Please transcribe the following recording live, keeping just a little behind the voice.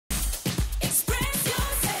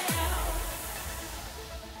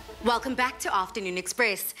Welcome back to Afternoon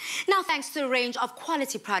Express. Now, thanks to a range of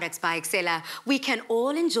quality products by EXCELLA, we can all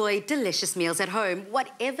enjoy delicious meals at home,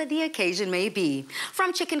 whatever the occasion may be.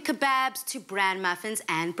 From chicken kebabs to bran muffins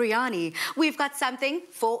and biryani, we've got something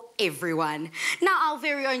for everyone. Now, our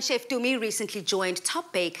very own Chef Dumi recently joined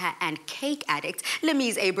top baker and cake addict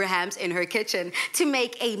Lameez Abrahams in her kitchen to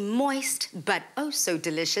make a moist but oh so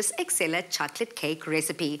delicious EXCELLA chocolate cake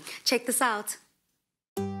recipe. Check this out.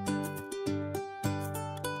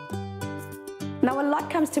 Now, a lot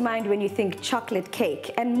comes to mind when you think chocolate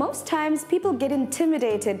cake, and most times people get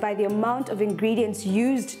intimidated by the amount of ingredients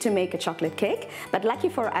used to make a chocolate cake. But lucky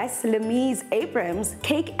for us, Lameez Abrahams,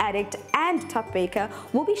 cake addict and top baker,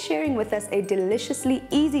 will be sharing with us a deliciously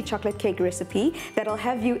easy chocolate cake recipe that'll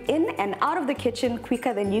have you in and out of the kitchen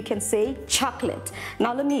quicker than you can say chocolate.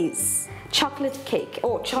 Now, Lameez, chocolate cake,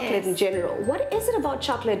 or chocolate in general, what is it about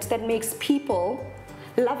chocolate that makes people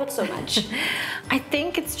love it so much? I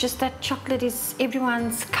think it's just that chocolate is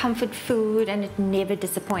everyone's comfort food and it never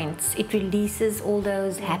disappoints. It releases all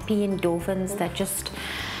those happy endorphins that just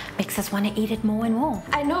makes us want to eat it more and more.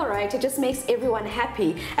 I know, right? It just makes everyone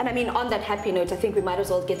happy. And I mean, on that happy note, I think we might as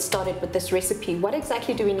well get started with this recipe. What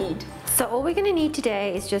exactly do we need? So all we're going to need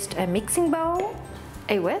today is just a mixing bowl,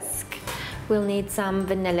 a whisk. We'll need some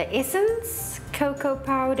vanilla essence, cocoa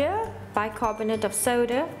powder, bicarbonate of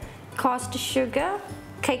soda, caster sugar,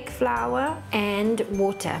 cake flour and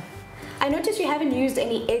water. I noticed you haven't used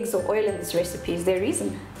any eggs or oil in this recipe. Is there a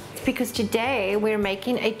reason? It's because today we're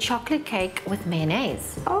making a chocolate cake with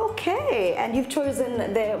mayonnaise. Okay, and you've chosen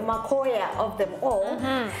the makoya of them all.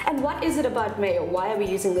 And what is it about mayo? Why are we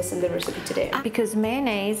using this in the recipe today? Because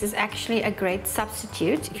mayonnaise is actually a great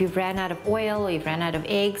substitute. If you've ran out of oil or you've ran out of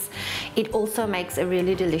eggs, it also makes a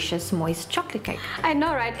really delicious moist chocolate cake. I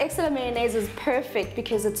know, right? EXCELLA mayonnaise is perfect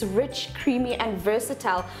because it's rich, creamy and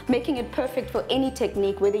versatile, making it perfect for any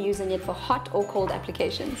technique, whether using it for hot or cold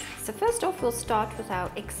applications. So first off, we'll start with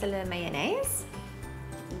our EXCELLA mayonnaise.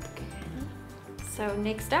 So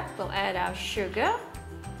next up, we'll add our sugar.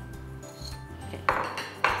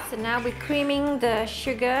 So now we're creaming the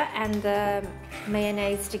sugar and the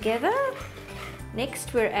mayonnaise together.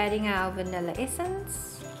 Next, we're adding our vanilla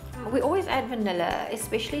essence. We always add vanilla,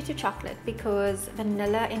 especially to chocolate, because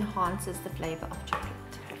vanilla enhances the flavor of chocolate.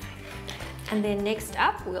 And then next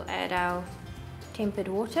up, we'll add our tempered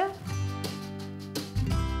water.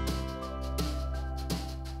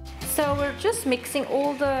 So we're just mixing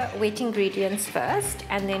all the wet ingredients first,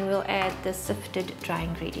 and then we'll add the sifted dry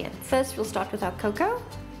ingredients. First, we'll start with our cocoa.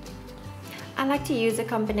 I like to use a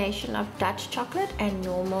combination of Dutch chocolate and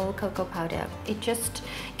normal cocoa powder. It just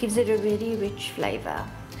gives it a really rich flavor.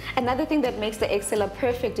 Another thing that makes the EXCELLA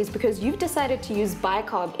perfect is because you've decided to use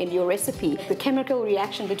bicarb in your recipe. The chemical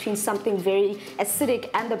reaction between something very acidic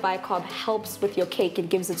and the bicarb helps with your cake. It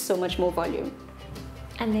gives it so much more volume.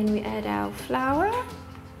 And then we add our flour.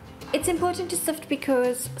 It's important to sift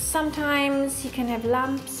because sometimes you can have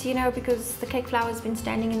lumps, you know, because the cake flour has been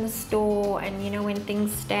standing in the store, and you know, when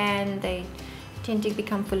things stand, they tend to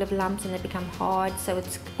become full of lumps and they become hard. So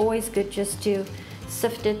it's always good just to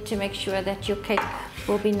sift it to make sure that your cake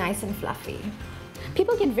will be nice and fluffy.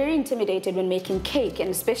 People get very intimidated when making cake, and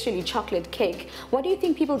especially chocolate cake. What do you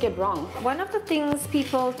think people get wrong? One of the things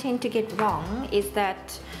people tend to get wrong is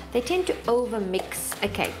that they tend to over mix a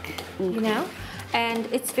cake, you know? And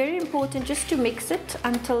it's very important just to mix it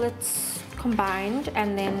until it's combined,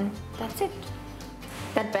 and then that's it.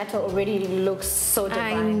 That batter already looks so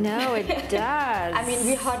divine. I know, it does. I mean,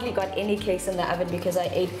 we hardly got any cakes in the oven because I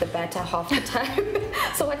ate the batter half the time.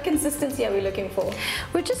 So what consistency are we looking for?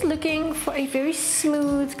 We're just looking for a very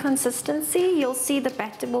smooth consistency. You'll see the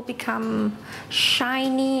batter will become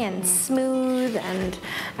shiny and smooth,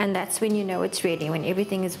 and that's when you know it's ready, when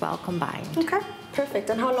everything is well combined. Okay, perfect.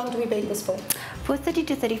 And how long do we bake this for? For 30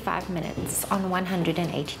 to 35 minutes on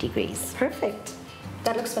 180 degrees. Perfect.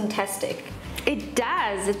 That looks fantastic. It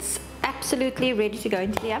does. It's absolutely ready to go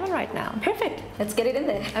into the oven right now. Perfect. Let's get it in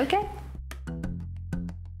there. Okay.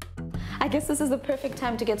 I guess this is the perfect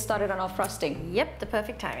time to get started on our frosting. Yep, the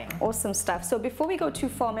perfect timing. Awesome stuff. So before we go too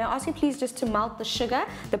far, may I ask you please just to melt the sugar,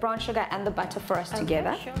 the brown sugar and the butter for us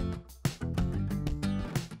together? Sure.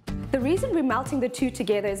 The reason we're melting the two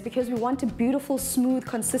together is because we want a beautiful smooth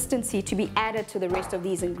consistency to be added to the rest of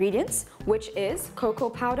these ingredients, which is cocoa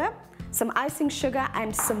powder, some icing sugar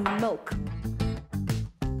and some milk.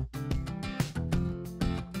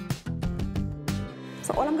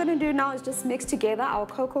 So all I'm going to do now is just mix together our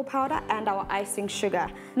cocoa powder and our icing sugar.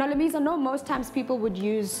 Now, Lameez, I know most times people would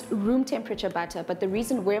use room temperature butter, but the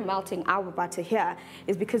reason we're melting our butter here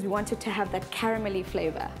is because we want it to have that caramelly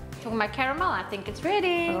flavor. Talking about caramel, I think it's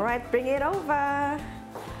ready. All right, bring it over.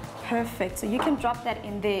 perfect. So you can drop that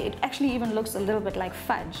in there. It actually even looks a little bit like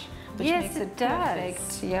fudge, which makes it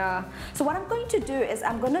perfect. Yeah. So what I'm going to do is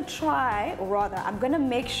I'm going to try, or rather, I'm going to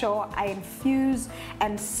make sure I infuse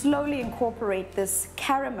and slowly incorporate this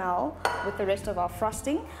caramel with the rest of our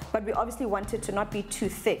frosting. But we obviously want it to not be too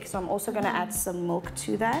thick. So I'm also going to add some milk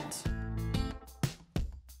to that.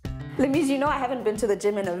 Lameez, you know I haven't been to the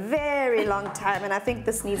gym in a very long time, and I think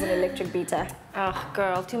this needs an electric beater. Oh,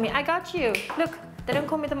 girl, to me, I got you. Look, they don't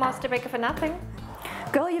call me the master baker for nothing.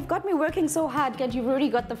 Girl, you've got me working so hard, and you've already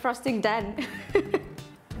got the frosting done.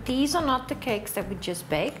 These are not the cakes that we just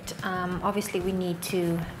baked. Obviously, we need to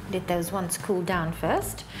let those ones cool down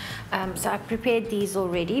first. So I've prepared these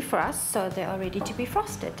already for us, so they are ready to be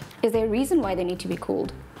frosted. Is there a reason why they need to be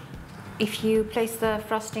cooled? If you place the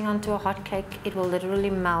frosting onto a hot cake, it will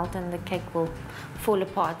literally melt and the cake will fall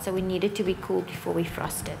apart. So we need it to be cool before we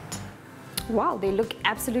frost it. Wow, they look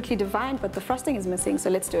absolutely divine, but the frosting is missing,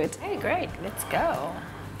 so let's do it. Hey, great, let's go.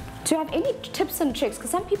 Do you have any tips and tricks?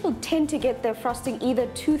 Because some people tend to get their frosting either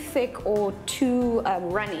too thick or too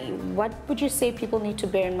runny. What would you say people need to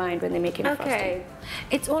bear in mind when they're making a frosting? Okay,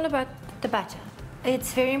 it's all about the butter.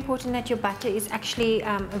 It's very important that your butter is actually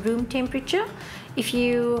room temperature. If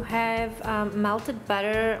you have melted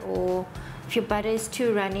butter, or if your butter is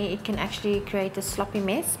too runny, it can actually create a sloppy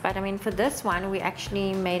mess. But I mean, for this one, we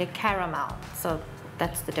actually made a caramel, so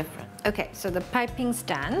that's the difference. Okay, so the piping's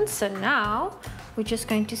done. So now we're just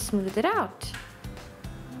going to smooth it out.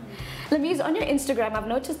 Lameez, on your Instagram, I've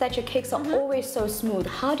noticed that your cakes are always so smooth.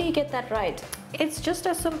 How do you get that right? It's just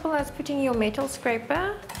as simple as putting your metal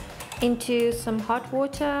scraper into some hot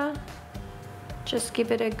water. Just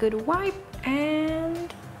give it a good wipe,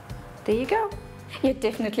 and there you go. You're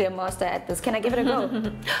definitely a master at this. Can I give it a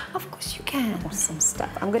go? Of course you can. Awesome stuff.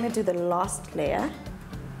 I'm going to do the last layer.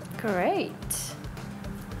 Great.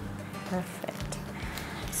 Perfect.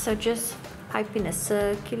 So just pipe in a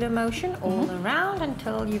circular motion all around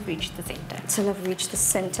until you've reached the center. Until I've reached the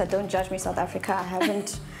center. Don't judge me, South Africa. I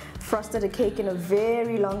haven't frosted a cake in a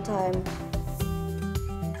very long time.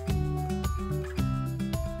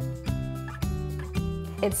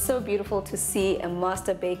 It's so beautiful to see a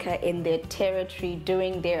master baker in their territory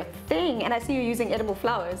doing their thing. And I see you're using edible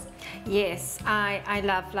flowers. Yes, I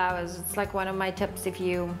love flowers. It's like one of my tips. If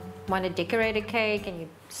you want to decorate a cake and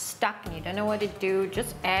you're stuck and you don't know what to do,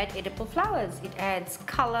 just add edible flowers. It adds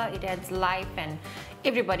color, it adds life, and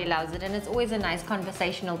everybody loves it. And it's always a nice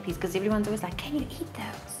conversational piece because everyone's always like, can you eat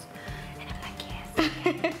those? And I'm like,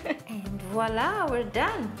 yes. And voila, we're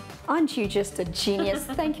done. Aren't you just a genius?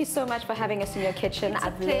 Thank you so much for having us in your kitchen.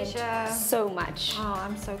 I've learned so much. Oh,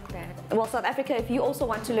 I'm so glad. Well, South Africa, if you also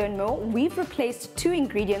want to learn more, we've replaced 2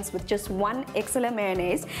 ingredients with just 1 EXCELLA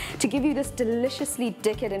mayonnaise to give you this deliciously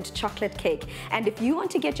decadent chocolate cake. And if you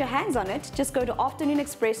want to get your hands on it, just go to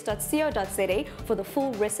afternoonexpress.co.za for the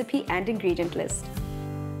full recipe and ingredient list.